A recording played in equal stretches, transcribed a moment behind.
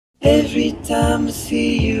Every time I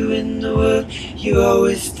see you in the world, you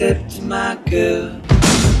always step to my girl.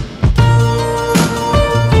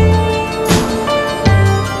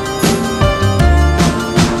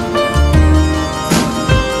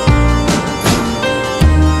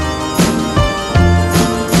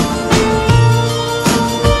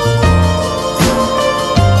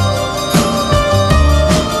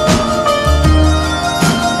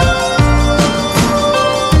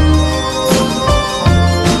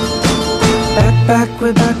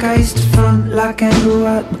 Way back, I used to front like Anglo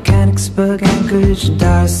at Mechanicsburg, Anchorage, and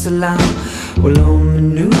Dar es Salaam. Well, home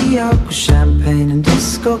in New York with champagne and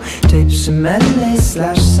disco, tapes from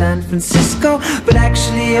LA/San Francisco, but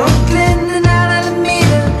actually Oakland and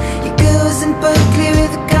Alameda. Your girl was in Berkeley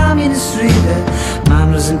with a communist reader.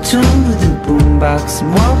 Mine was in tune with a boombox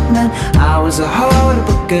and Walkman. I was a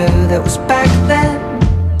horrible girl, that was back then.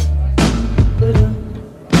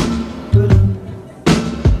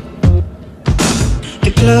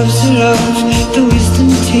 Gloves of love, the wisdom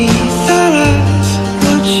teeth, alright.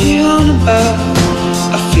 What you on about?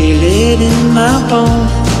 I feel it in my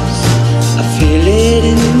bones, I feel it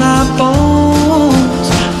in my bones.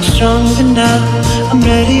 I'm stronger now, I'm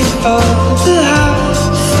ready for the house.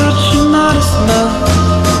 Such a modest mouth,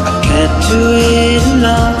 I can't do it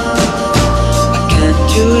alone, I can't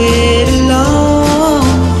do it alone.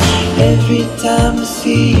 Every time I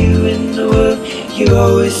see you in the world, you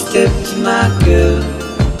always step to my girl.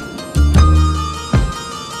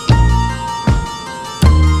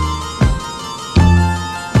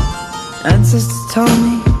 Ancestors told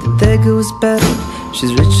me that their girl was better.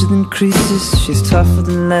 She's richer than Croesus, she's tougher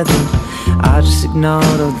than leather. I just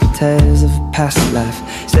ignored all the tales of a past life.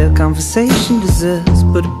 Still conversation deserves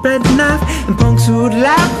but a bread knife. And punks who would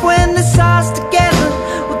laugh when they saw us together,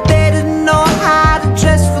 well, they didn't know how to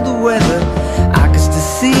dress for the weather. I could still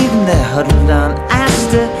see them there huddled on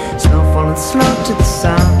Astor, snow falling slow to the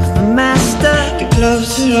sound of the master. The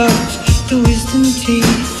gloves are off, the wisdom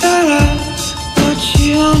teeth are out. What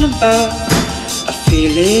you on about? I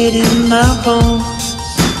feel it in my bones,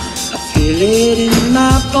 I feel it in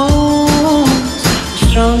my bones. I'm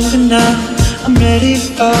stronger now, I'm ready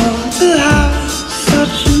for the house.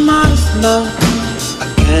 Such a modest mouth, I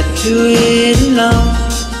can't do it alone,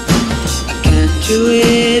 I can't do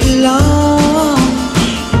it alone.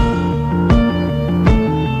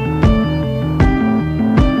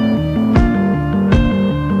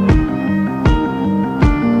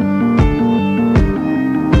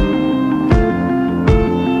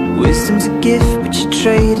 Wisdom's a gift, but you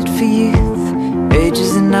trade it for youth. Age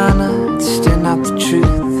is an honor, it's still not the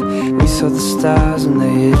truth. We saw the stars when they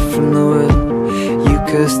hid from the world. You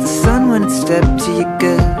cursed the sun when it stepped to your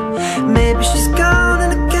girl. Maybe she's gone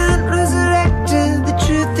and I can't resurrect her. The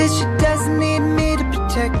truth is she doesn't need me to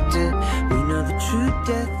protect her. We know the true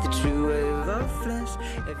death, the true way of our flesh.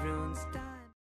 Everyone's dying.